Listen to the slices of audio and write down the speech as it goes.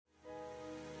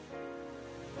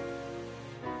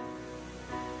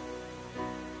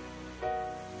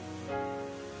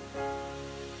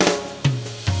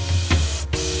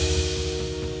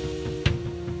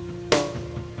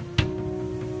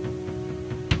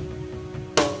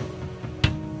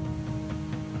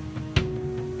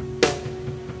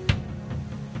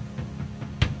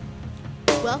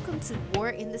Welcome to War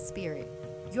in the Spirit,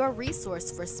 your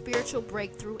resource for spiritual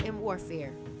breakthrough and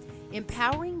warfare,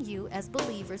 empowering you as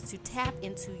believers to tap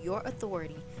into your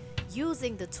authority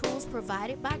using the tools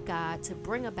provided by God to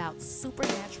bring about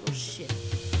supernatural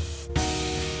shift.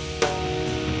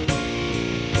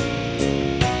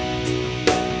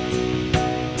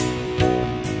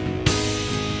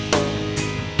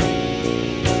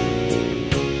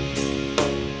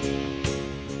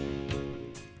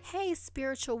 Hey,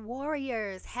 spiritual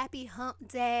warriors, happy hump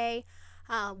day.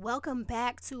 Welcome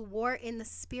back to War in the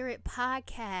Spirit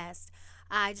podcast.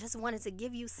 I just wanted to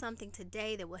give you something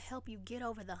today that will help you get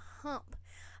over the hump.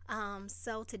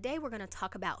 So today we're going to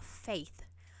talk about faith.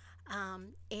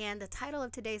 And the title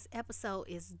of today's episode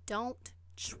is Don't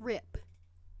Trip.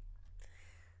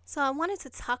 So I wanted to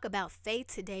talk about faith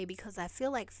today because I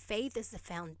feel like faith is the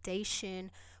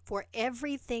foundation for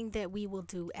everything that we will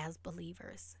do as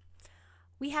believers.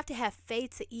 We have to have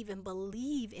faith to even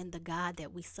believe in the God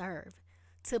that we serve,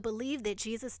 to believe that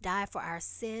Jesus died for our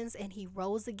sins and he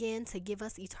rose again to give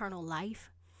us eternal life,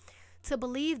 to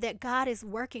believe that God is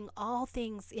working all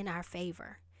things in our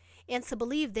favor, and to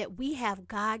believe that we have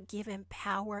God-given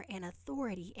power and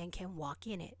authority and can walk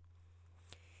in it.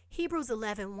 Hebrews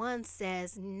 11:1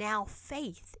 says, "Now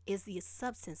faith is the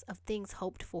substance of things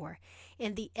hoped for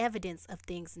and the evidence of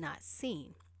things not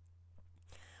seen."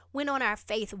 When on our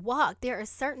faith walk, there are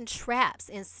certain traps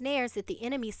and snares that the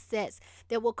enemy sets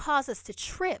that will cause us to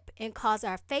trip and cause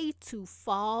our faith to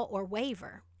fall or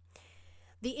waver.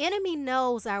 The enemy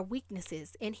knows our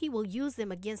weaknesses and he will use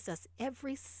them against us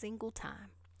every single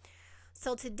time.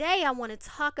 So today I want to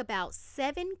talk about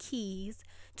 7 keys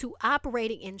to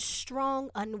operating in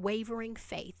strong, unwavering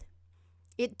faith.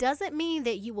 It doesn't mean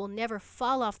that you will never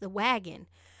fall off the wagon,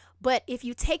 but if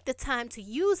you take the time to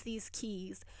use these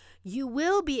keys, you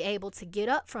will be able to get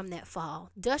up from that fall,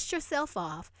 dust yourself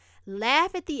off,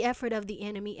 laugh at the effort of the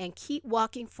enemy, and keep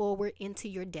walking forward into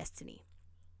your destiny.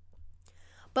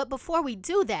 But before we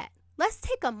do that, let's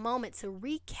take a moment to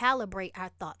recalibrate our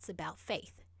thoughts about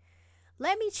faith.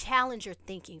 Let me challenge your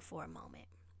thinking for a moment.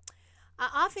 I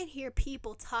often hear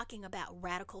people talking about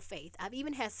radical faith. I've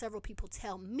even had several people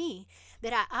tell me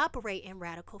that I operate in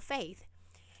radical faith.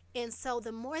 And so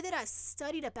the more that I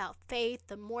studied about faith,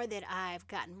 the more that I've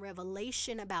gotten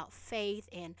revelation about faith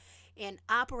and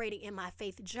operating in my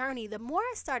faith journey, the more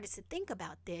I started to think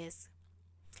about this.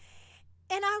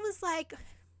 And I was like,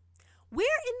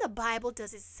 where in the Bible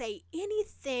does it say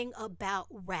anything about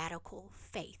radical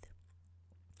faith?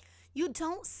 You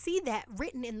don't see that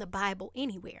written in the Bible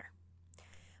anywhere.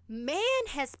 Man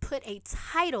has put a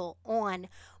title on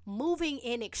moving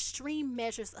in extreme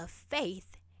measures of faith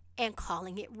and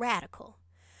calling it radical.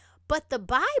 But the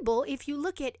Bible, if you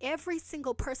look at every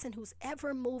single person who's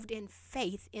ever moved in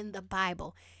faith in the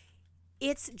Bible,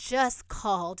 it's just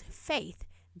called faith.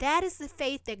 That is the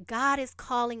faith that God is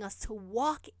calling us to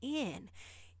walk in.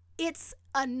 It's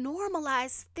a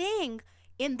normalized thing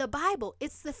in the Bible.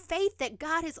 It's the faith that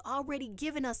God has already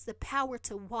given us the power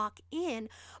to walk in,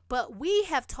 but we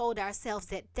have told ourselves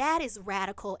that that is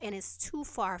radical and is too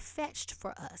far-fetched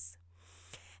for us.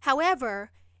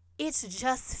 However, it's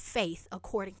just faith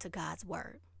according to God's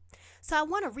word. So I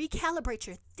want to recalibrate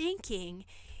your thinking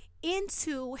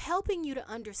into helping you to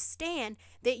understand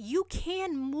that you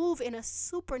can move in a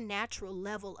supernatural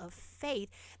level of faith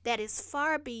that is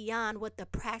far beyond what the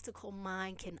practical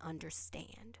mind can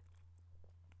understand.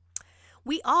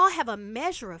 We all have a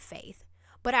measure of faith,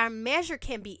 but our measure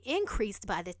can be increased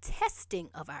by the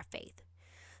testing of our faith.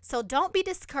 So don't be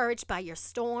discouraged by your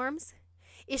storms.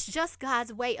 It's just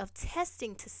God's way of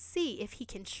testing to see if he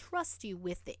can trust you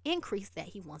with the increase that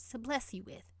he wants to bless you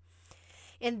with.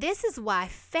 And this is why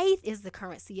faith is the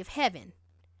currency of heaven.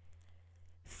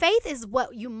 Faith is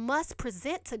what you must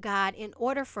present to God in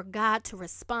order for God to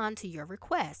respond to your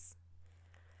requests.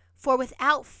 For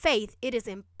without faith, it is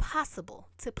impossible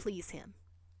to please him.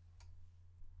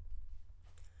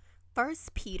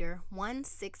 1 Peter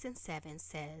 1:6-7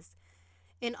 says,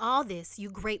 "In all this you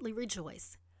greatly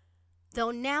rejoice, though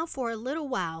now for a little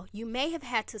while you may have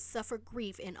had to suffer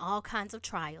grief in all kinds of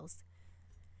trials.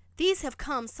 These have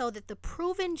come so that the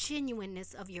proven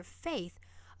genuineness of your faith,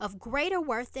 of greater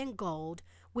worth than gold,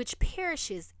 which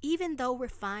perishes even though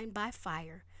refined by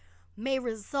fire, may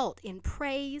result in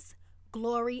praise,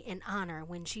 glory, and honor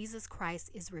when Jesus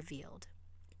Christ is revealed."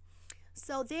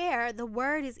 So there, the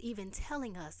word is even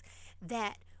telling us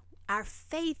that our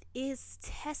faith is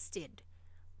tested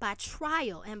by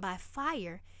trial and by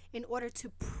fire in order to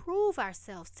prove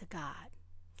ourselves to God.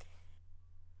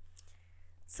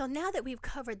 So now that we've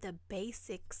covered the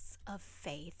basics of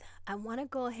faith, I want to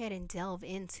go ahead and delve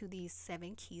into these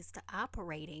 7 keys to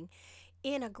operating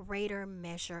in a greater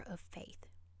measure of faith.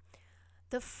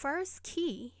 The first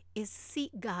key is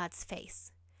seek God's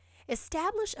face.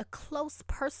 Establish a close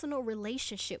personal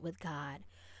relationship with God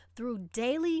through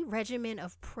daily regimen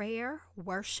of prayer,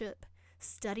 worship,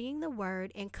 studying the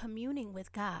Word, and communing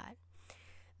with God.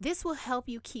 This will help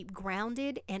you keep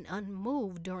grounded and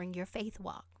unmoved during your faith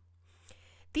walk.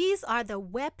 These are the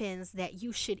weapons that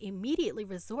you should immediately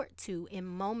resort to in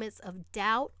moments of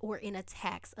doubt or in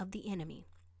attacks of the enemy.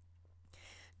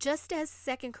 Just as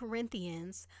 2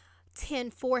 Corinthians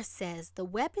 10:4 says, the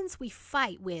weapons we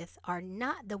fight with are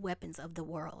not the weapons of the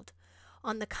world.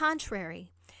 On the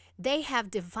contrary, they have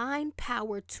divine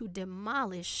power to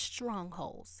demolish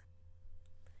strongholds.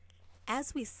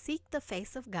 As we seek the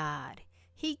face of God,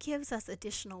 He gives us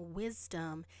additional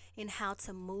wisdom in how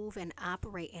to move and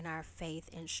operate in our faith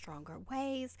in stronger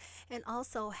ways, and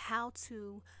also how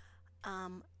to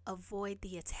avoid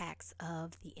the attacks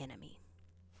of the enemy.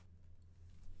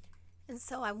 And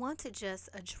so I want to just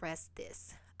address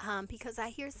this because I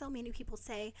hear so many people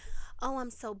say, oh,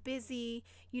 I'm so busy,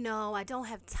 I don't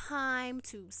have time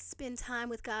to spend time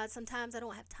with God. Sometimes I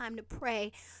don't have time to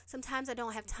pray. Sometimes I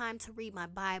don't have time to read my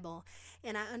Bible.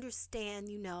 And I understand,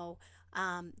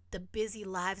 the busy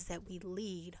lives that we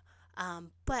lead,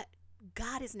 but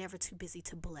God is never too busy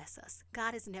to bless us.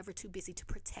 God is never too busy to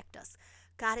protect us.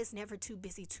 God is never too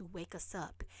busy to wake us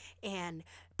up and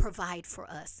provide for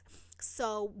us.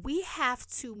 So we have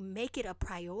to make it a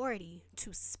priority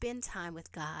to spend time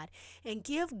with God and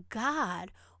give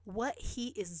God what He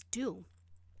is due,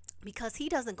 because He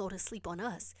doesn't go to sleep on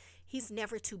us. He's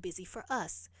never too busy for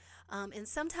us. And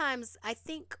sometimes I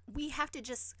think we have to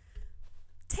just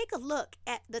take a look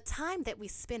at the time that we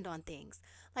spend on things.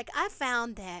 Like, I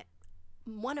found that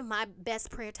one of my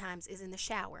best prayer times is in the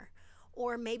shower,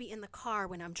 or maybe in the car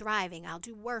when I'm driving. I'll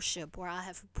do worship, or I'll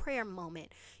have a prayer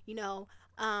moment,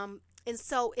 and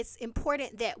so it's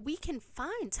important that we can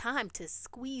find time to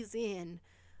squeeze in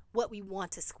what we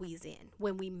want to squeeze in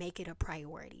when we make it a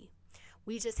priority.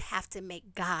 We just have to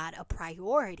make God a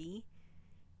priority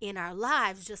in our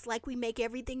lives, just like we make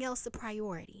everything else a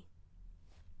priority.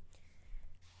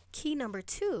 Key number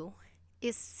 2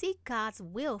 is seek God's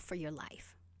will for your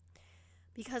life.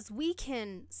 Because we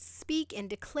can speak and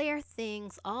declare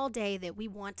things all day that we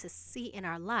want to see in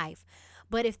our life,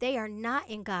 but if they are not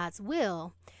in God's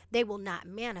will, they will not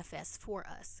manifest for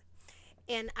us.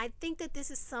 And I think that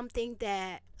this is something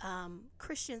that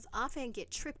Christians often get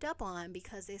tripped up on,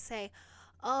 because they say,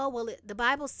 oh, well, the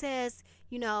Bible says,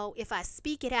 if I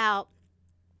speak it out,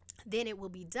 then it will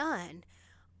be done.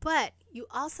 But you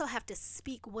also have to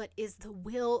speak what is the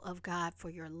will of God for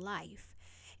your life.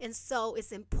 And so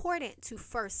it's important to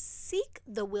first seek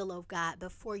the will of God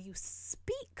before you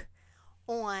speak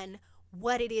on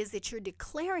what it is that you're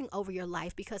declaring over your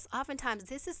life, because oftentimes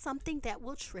this is something that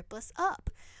will trip us up.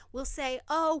 We'll say,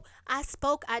 oh, I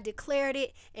spoke, I declared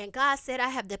it, and God said I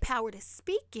have the power to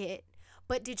speak it.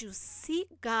 But did you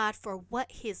seek God for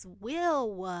what His will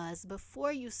was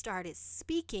before you started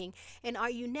speaking? And are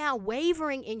you now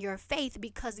wavering in your faith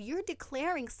because you're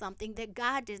declaring something that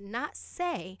God did not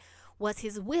say was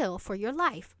His will for your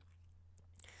life?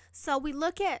 So we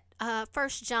look at 1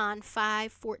 John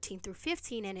 5:14 through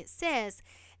 15, and it says,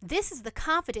 this is the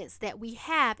confidence that we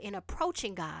have in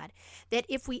approaching God, that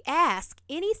if we ask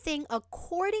anything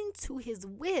according to His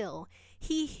will,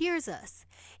 He hears us.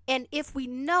 And if we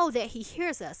know that He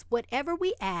hears us, whatever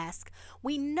we ask,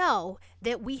 we know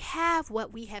that we have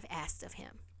what we have asked of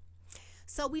Him.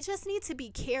 So we just need to be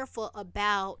careful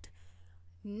about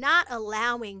not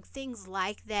allowing things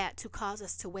like that to cause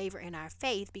us to waver in our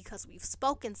faith, because we've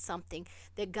spoken something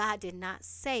that God did not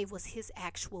say was His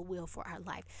actual will for our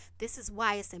life. This is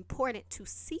why it's important to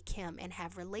seek Him and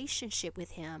have relationship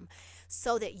with Him,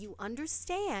 so that you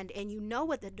understand and you know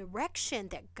what the direction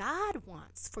that God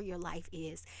wants for your life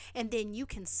is, and then you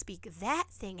can speak that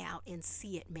thing out and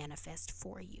see it manifest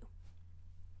for you.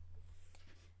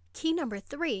 Key number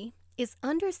 3 is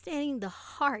understanding the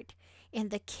heart and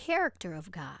the character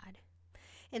of God.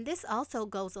 And this also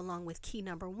goes along with key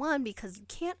number 1, because you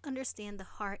can't understand the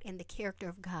heart and the character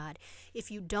of God if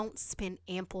you don't spend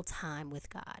ample time with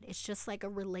God. It's just like a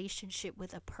relationship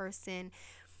with a person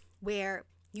where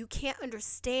you can't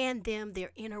understand them,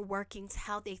 their inner workings,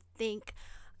 how they think,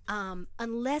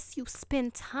 unless you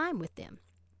spend time with them.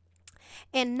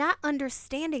 And not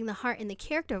understanding the heart and the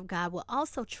character of God will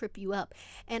also trip you up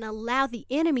and allow the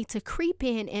enemy to creep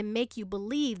in and make you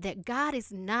believe that God is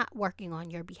not working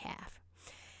on your behalf.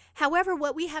 However,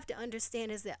 what we have to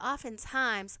understand is that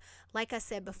oftentimes, like I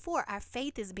said before, our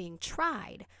faith is being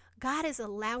tried. God is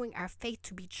allowing our faith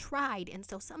to be tried. And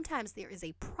so sometimes there is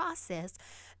a process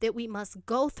that we must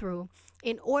go through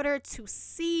in order to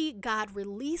see God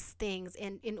release things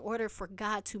and in order for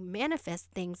God to manifest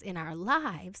things in our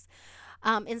lives.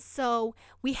 And so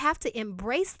we have to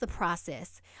embrace the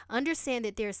process, understand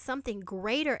that there's something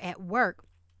greater at work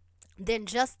than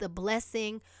just the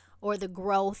blessing or the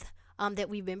growth that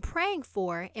we've been praying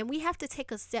for. And we have to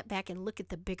take a step back and look at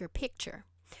the bigger picture.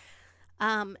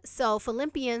 So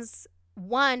Philippians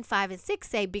 1:5-6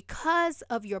 say, because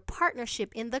of your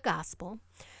partnership in the gospel,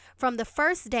 from the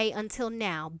first day until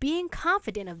now, being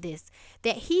confident of this,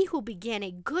 that he who began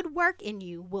a good work in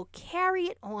you will carry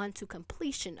it on to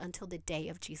completion until the day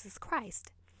of Jesus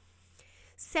Christ.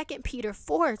 2 Peter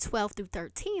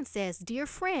 4:12-13 says, dear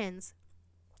friends,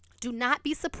 do not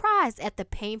be surprised at the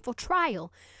painful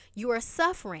trial you are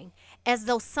suffering, as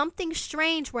though something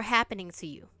strange were happening to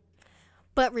you.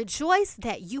 But rejoice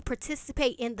that you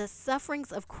participate in the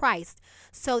sufferings of Christ,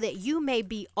 so that you may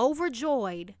be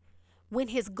overjoyed when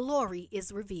his glory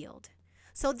is revealed.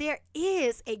 So there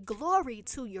is a glory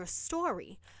to your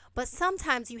story, but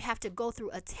sometimes you have to go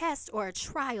through a test or a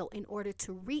trial in order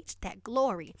to reach that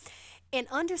glory. And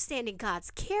understanding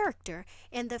God's character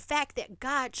and the fact that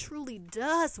God truly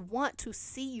does want to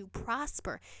see you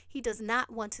prosper, he does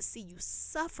not want to see you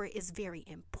suffer, is very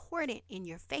important in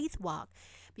your faith walk.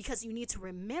 Because you need to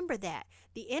remember that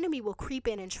the enemy will creep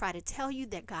in and try to tell you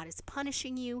that God is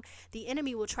punishing you. The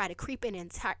enemy will try to creep in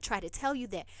and try to tell you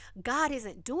that God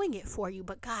isn't doing it for you,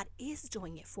 but God is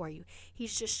doing it for you.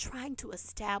 He's just trying to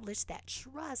establish that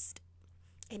trust.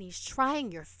 And he's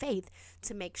trying your faith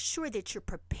to make sure that you're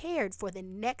prepared for the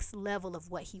next level of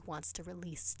what he wants to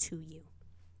release to you.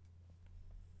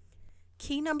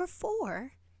 Key number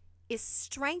 4 is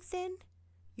strengthen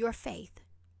your faith.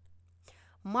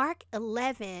 Mark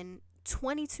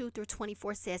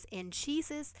 11:22-24 says, and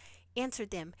Jesus answered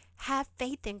them, have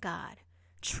faith in God.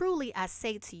 Truly I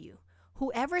say to you,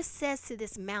 whoever says to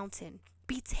this mountain,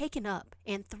 be taken up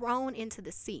and thrown into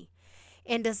the sea,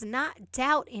 and does not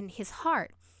doubt in his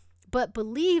heart, but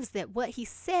believes that what he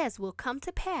says will come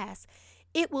to pass,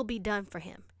 it will be done for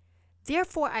him.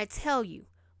 Therefore I tell you,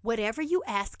 whatever you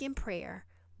ask in prayer,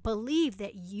 believe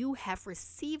that you have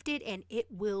received it and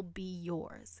it will be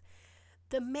yours.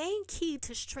 The main key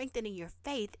to strengthening your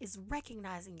faith is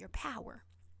recognizing your power.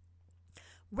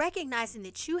 Recognizing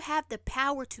that you have the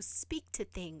power to speak to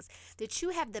things, that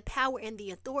you have the power and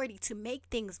the authority to make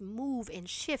things move and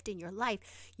shift in your life.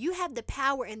 You have the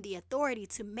power and the authority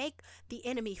to make the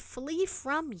enemy flee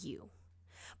from you.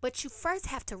 But you first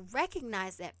have to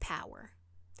recognize that power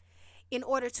in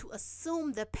order to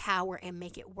assume the power and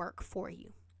make it work for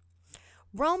you.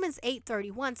 Romans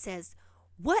 8:31 says,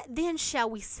 what then shall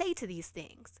we say to these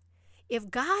things? If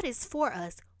God is for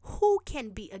us, who can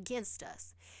be against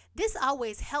us? This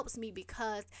always helps me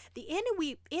because the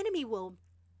enemy will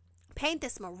paint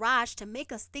this mirage to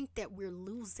make us think that we're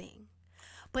losing.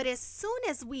 But as soon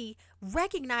as we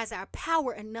recognize our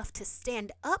power enough to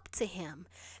stand up to him,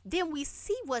 then we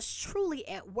see what's truly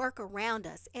at work around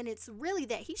us. And it's really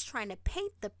that he's trying to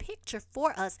paint the picture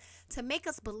for us to make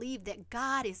us believe that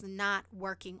God is not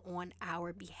working on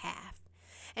our behalf.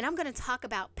 And I'm going to talk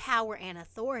about power and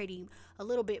authority a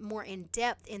little bit more in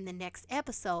depth in the next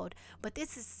episode. But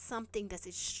this is something that's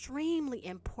extremely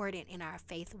important in our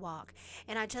faith walk.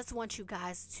 And I just want you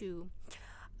guys to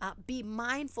be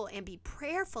mindful and be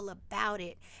prayerful about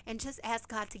it. And just ask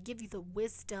God to give you the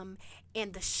wisdom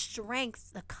and the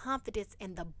strength, the confidence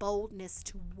and the boldness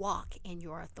to walk in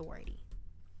your authority.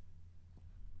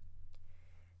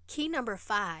 Key number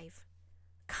 5,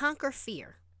 conquer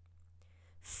fear.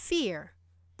 Fear,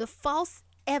 the false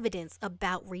evidence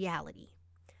about reality.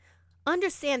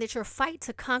 Understand that your fight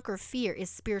to conquer fear is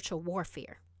spiritual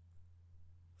warfare.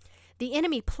 The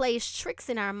enemy plays tricks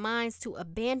in our minds to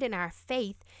abandon our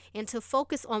faith and to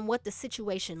focus on what the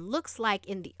situation looks like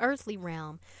in the earthly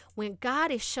realm when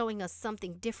God is showing us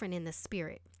something different in the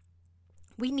spirit.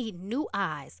 We need new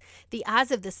eyes, the eyes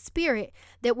of the spirit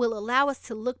that will allow us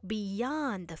to look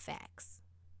beyond the facts.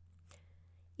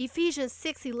 Ephesians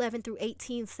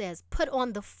 6:11-18 says, put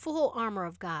on the full armor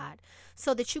of God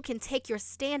so that you can take your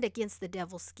stand against the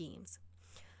devil's schemes.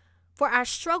 For our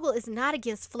struggle is not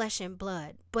against flesh and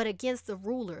blood, but against the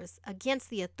rulers,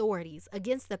 against the authorities,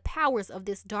 against the powers of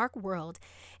this dark world,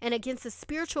 and against the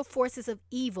spiritual forces of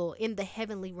evil in the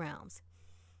heavenly realms.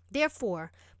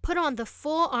 Therefore, put on the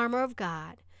full armor of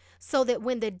God so that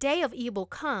when the day of evil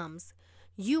comes,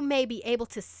 you may be able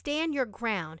to stand your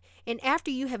ground. And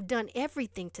after you have done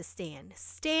everything to stand,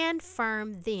 stand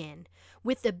firm then,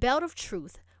 with the belt of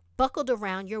truth buckled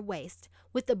around your waist,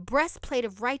 with the breastplate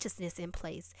of righteousness in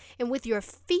place, and with your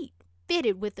feet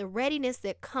fitted with the readiness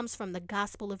that comes from the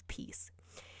gospel of peace.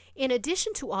 In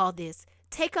addition to all this,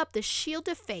 take up the shield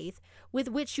of faith with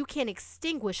which you can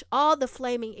extinguish all the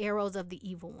flaming arrows of the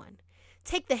evil one.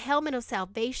 Take the helmet of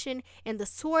salvation and the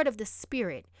sword of the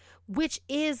Spirit, which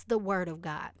is the word of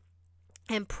God.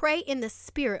 And pray in the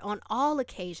Spirit on all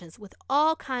occasions with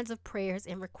all kinds of prayers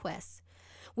and requests.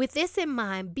 With this in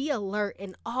mind, be alert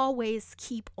and always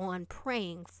keep on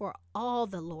praying for all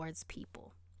the Lord's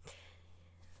people.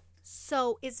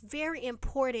 So it's very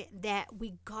important that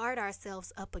we guard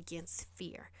ourselves up against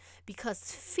fear,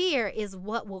 because fear is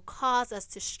what will cause us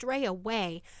to stray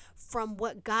away from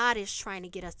what God is trying to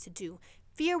get us to do.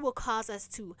 Fear will cause us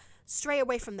to stray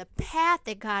away from the path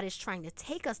that God is trying to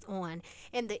take us on.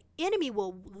 And the enemy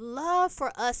will love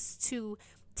for us to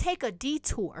take a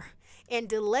detour and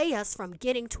delay us from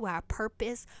getting to our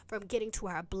purpose, from getting to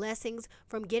our blessings,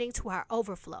 from getting to our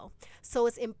overflow. So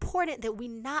it's important that we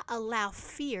not allow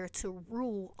fear to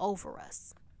rule over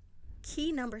us.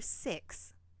 Key number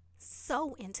 6,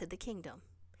 sow into the kingdom.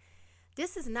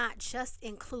 This does not just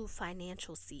include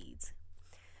financial seeds.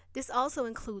 This also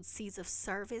includes seeds of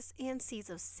service and seeds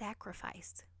of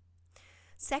sacrifice.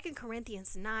 2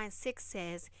 Corinthians 9:6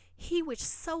 says, "He which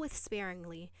soweth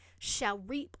sparingly shall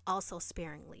reap also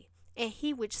sparingly, and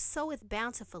he which soweth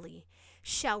bountifully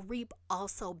shall reap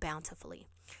also bountifully."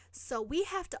 So we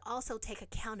have to also take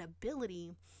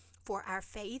accountability for our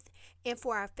faith and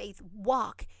for our faith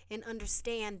walk, and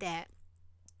understand that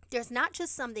there's not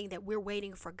just something that we're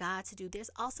waiting for God to do. There's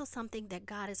also something that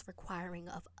God is requiring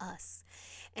of us.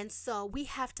 And so we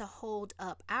have to hold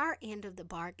up our end of the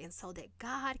bargain so that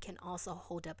God can also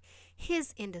hold up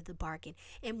his end of the bargain.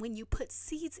 And when you put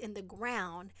seeds in the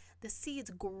ground, the seeds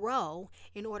grow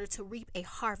in order to reap a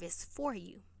harvest for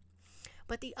you.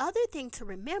 But the other thing to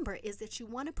remember is that you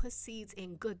want to put seeds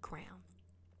in good ground.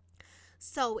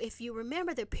 So if you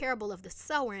remember the parable of the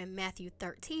sower in Matthew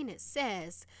 13, it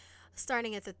says,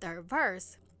 starting at the 3rd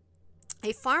verse,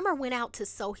 a farmer went out to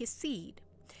sow his seed.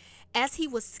 As he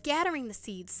was scattering the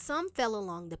seeds, some fell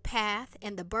along the path,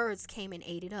 and the birds came and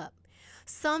ate it up.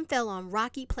 Some fell on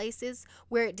rocky places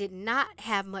where it did not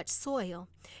have much soil.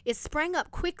 It sprang up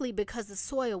quickly because the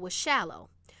soil was shallow.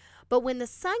 But when the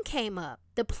sun came up,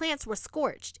 the plants were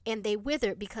scorched, and they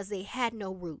withered because they had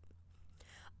no root.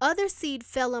 Other seed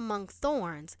fell among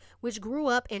thorns, which grew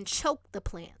up and choked the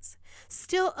plants.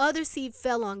 Still other seed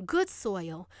fell on good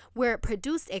soil, where it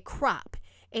produced a crop,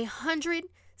 100,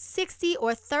 60,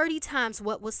 or 30 times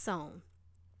what was sown.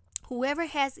 Whoever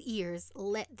has ears,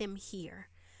 let them hear.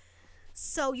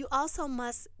 So you also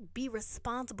must be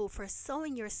responsible for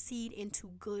sowing your seed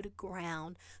into good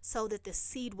ground so that the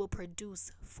seed will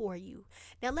produce for you.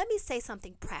 Now let me say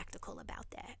something practical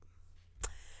about that.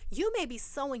 You may be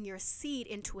sowing your seed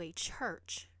into a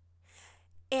church,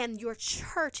 and your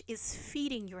church is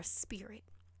feeding your spirit.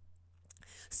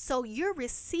 So you're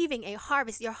receiving a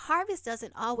harvest. Your harvest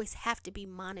doesn't always have to be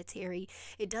monetary.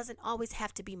 It doesn't always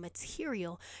have to be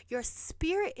material. Your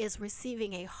spirit is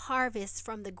receiving a harvest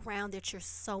from the ground that you're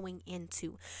sowing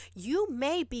into. You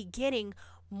may be getting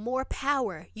more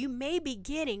power. You may be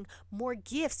getting more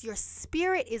gifts. Your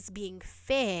spirit is being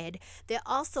fed that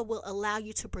also will allow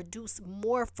you to produce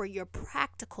more for your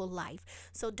practical life.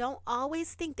 So don't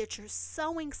always think that you're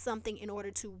sowing something in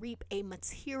order to reap a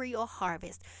material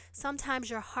harvest. Sometimes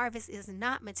your harvest is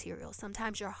not material.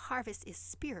 Sometimes your harvest is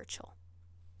spiritual.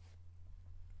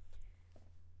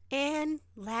 And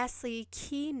lastly,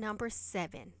 key number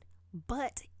 7,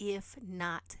 but if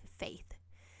not faith.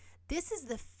 This is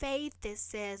the faith that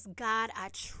says, God, I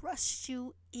trust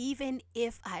you even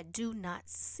if I do not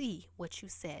see what you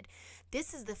said.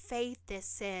 This is the faith that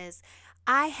says,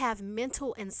 I have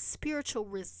mental and spiritual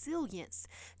resilience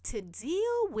to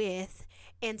deal with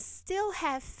and still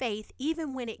have faith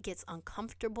even when it gets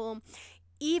uncomfortable,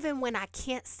 even when I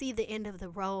can't see the end of the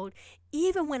road,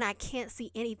 even when I can't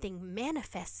see anything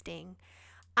manifesting.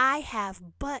 I have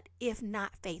but if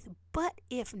not faith. But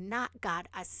if not, God,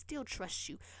 I still trust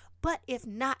you. But if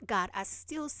not, God, I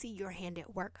still see your hand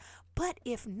at work. But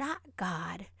if not,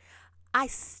 God, I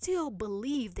still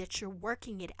believe that you're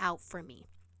working it out for me.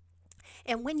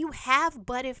 And when you have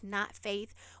but if not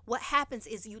faith, what happens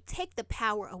is you take the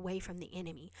power away from the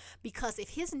enemy. Because if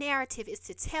his narrative is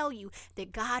to tell you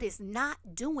that God is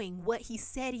not doing what he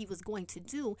said he was going to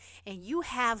do, and you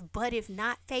have but if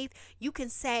not faith, you can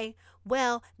say,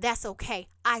 well, that's okay.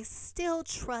 I still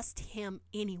trust him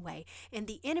anyway. And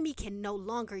the enemy can no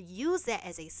longer use that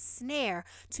as a snare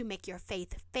to make your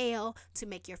faith fail, to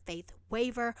make your faith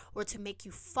waver, or to make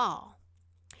you fall.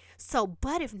 So,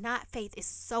 but if not faith is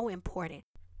so important.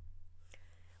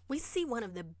 We see one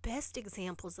of the best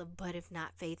examples of but if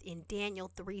not faith in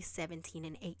Daniel 3:17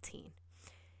 and 18.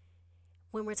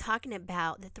 When we're talking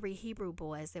about the 3 Hebrew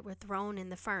boys that were thrown in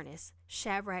the furnace,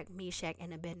 Shadrach, Meshach,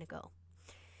 and Abednego.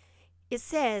 It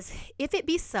says, if it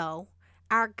be so,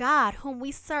 our God whom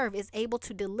we serve is able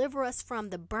to deliver us from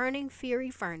the burning fiery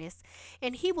furnace,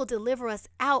 and he will deliver us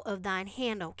out of thine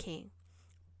hand, O king.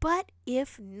 But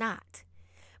if not,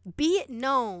 be it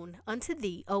known unto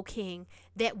thee, O king,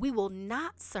 that we will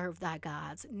not serve thy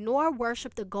gods, nor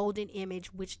worship the golden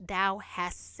image which thou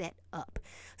hast set up.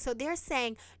 So they're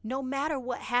saying, no matter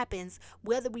what happens,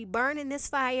 whether we burn in this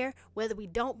fire, whether we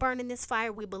don't burn in this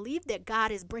fire, we believe that God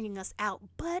is bringing us out.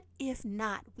 But if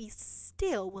not, we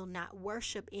still will not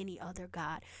worship any other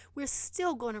God. We're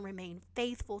still going to remain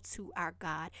faithful to our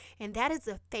God. And that is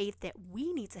a faith that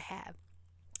we need to have.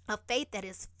 A faith that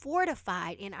is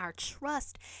fortified in our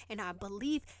trust and our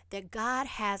belief that God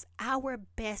has our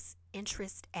best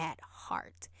interest at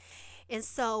heart. And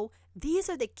so these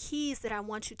are the keys that I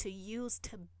want you to use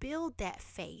to build that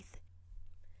faith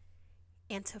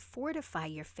and to fortify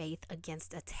your faith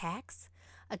against attacks,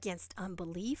 against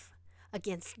unbelief,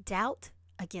 against doubt,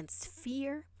 against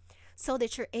fear, so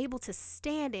that you're able to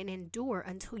stand and endure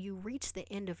until you reach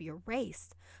the end of your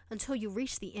race, until you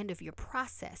reach the end of your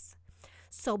process.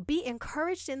 So be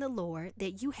encouraged in the Lord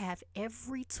that you have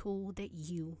every tool that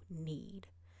you need.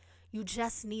 You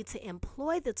just need to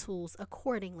employ the tools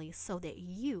accordingly so that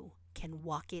you can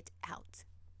walk it out.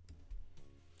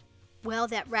 Well,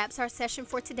 that wraps our session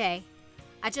for today.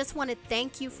 I just want to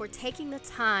thank you for taking the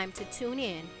time to tune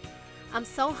in. I'm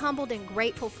so humbled and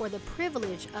grateful for the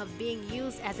privilege of being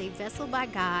used as a vessel by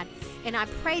God, and I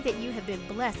pray that you have been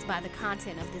blessed by the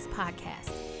content of this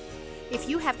podcast. If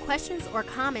you have questions or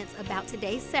comments about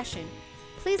today's session,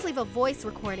 please leave a voice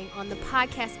recording on the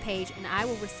podcast page and I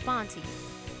will respond to you.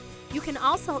 You can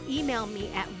also email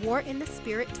me at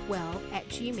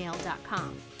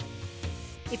warinthespirit12@gmail.com.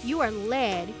 If you are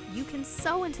led, you can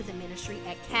sow into the ministry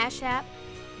at Cash App,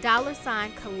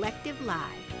 $Collective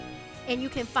Live. And you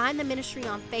can find the ministry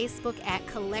on Facebook at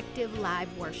Collective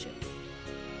Live Worship.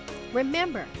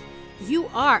 Remember, you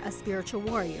are a spiritual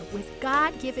warrior with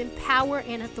God-given power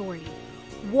and authority.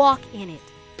 Walk in it.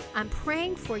 I'm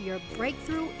praying for your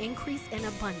breakthrough, increase, and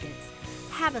abundance.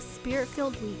 Have a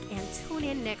spirit-filled week and tune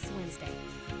in next Wednesday.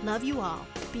 Love you all.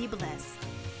 Be blessed.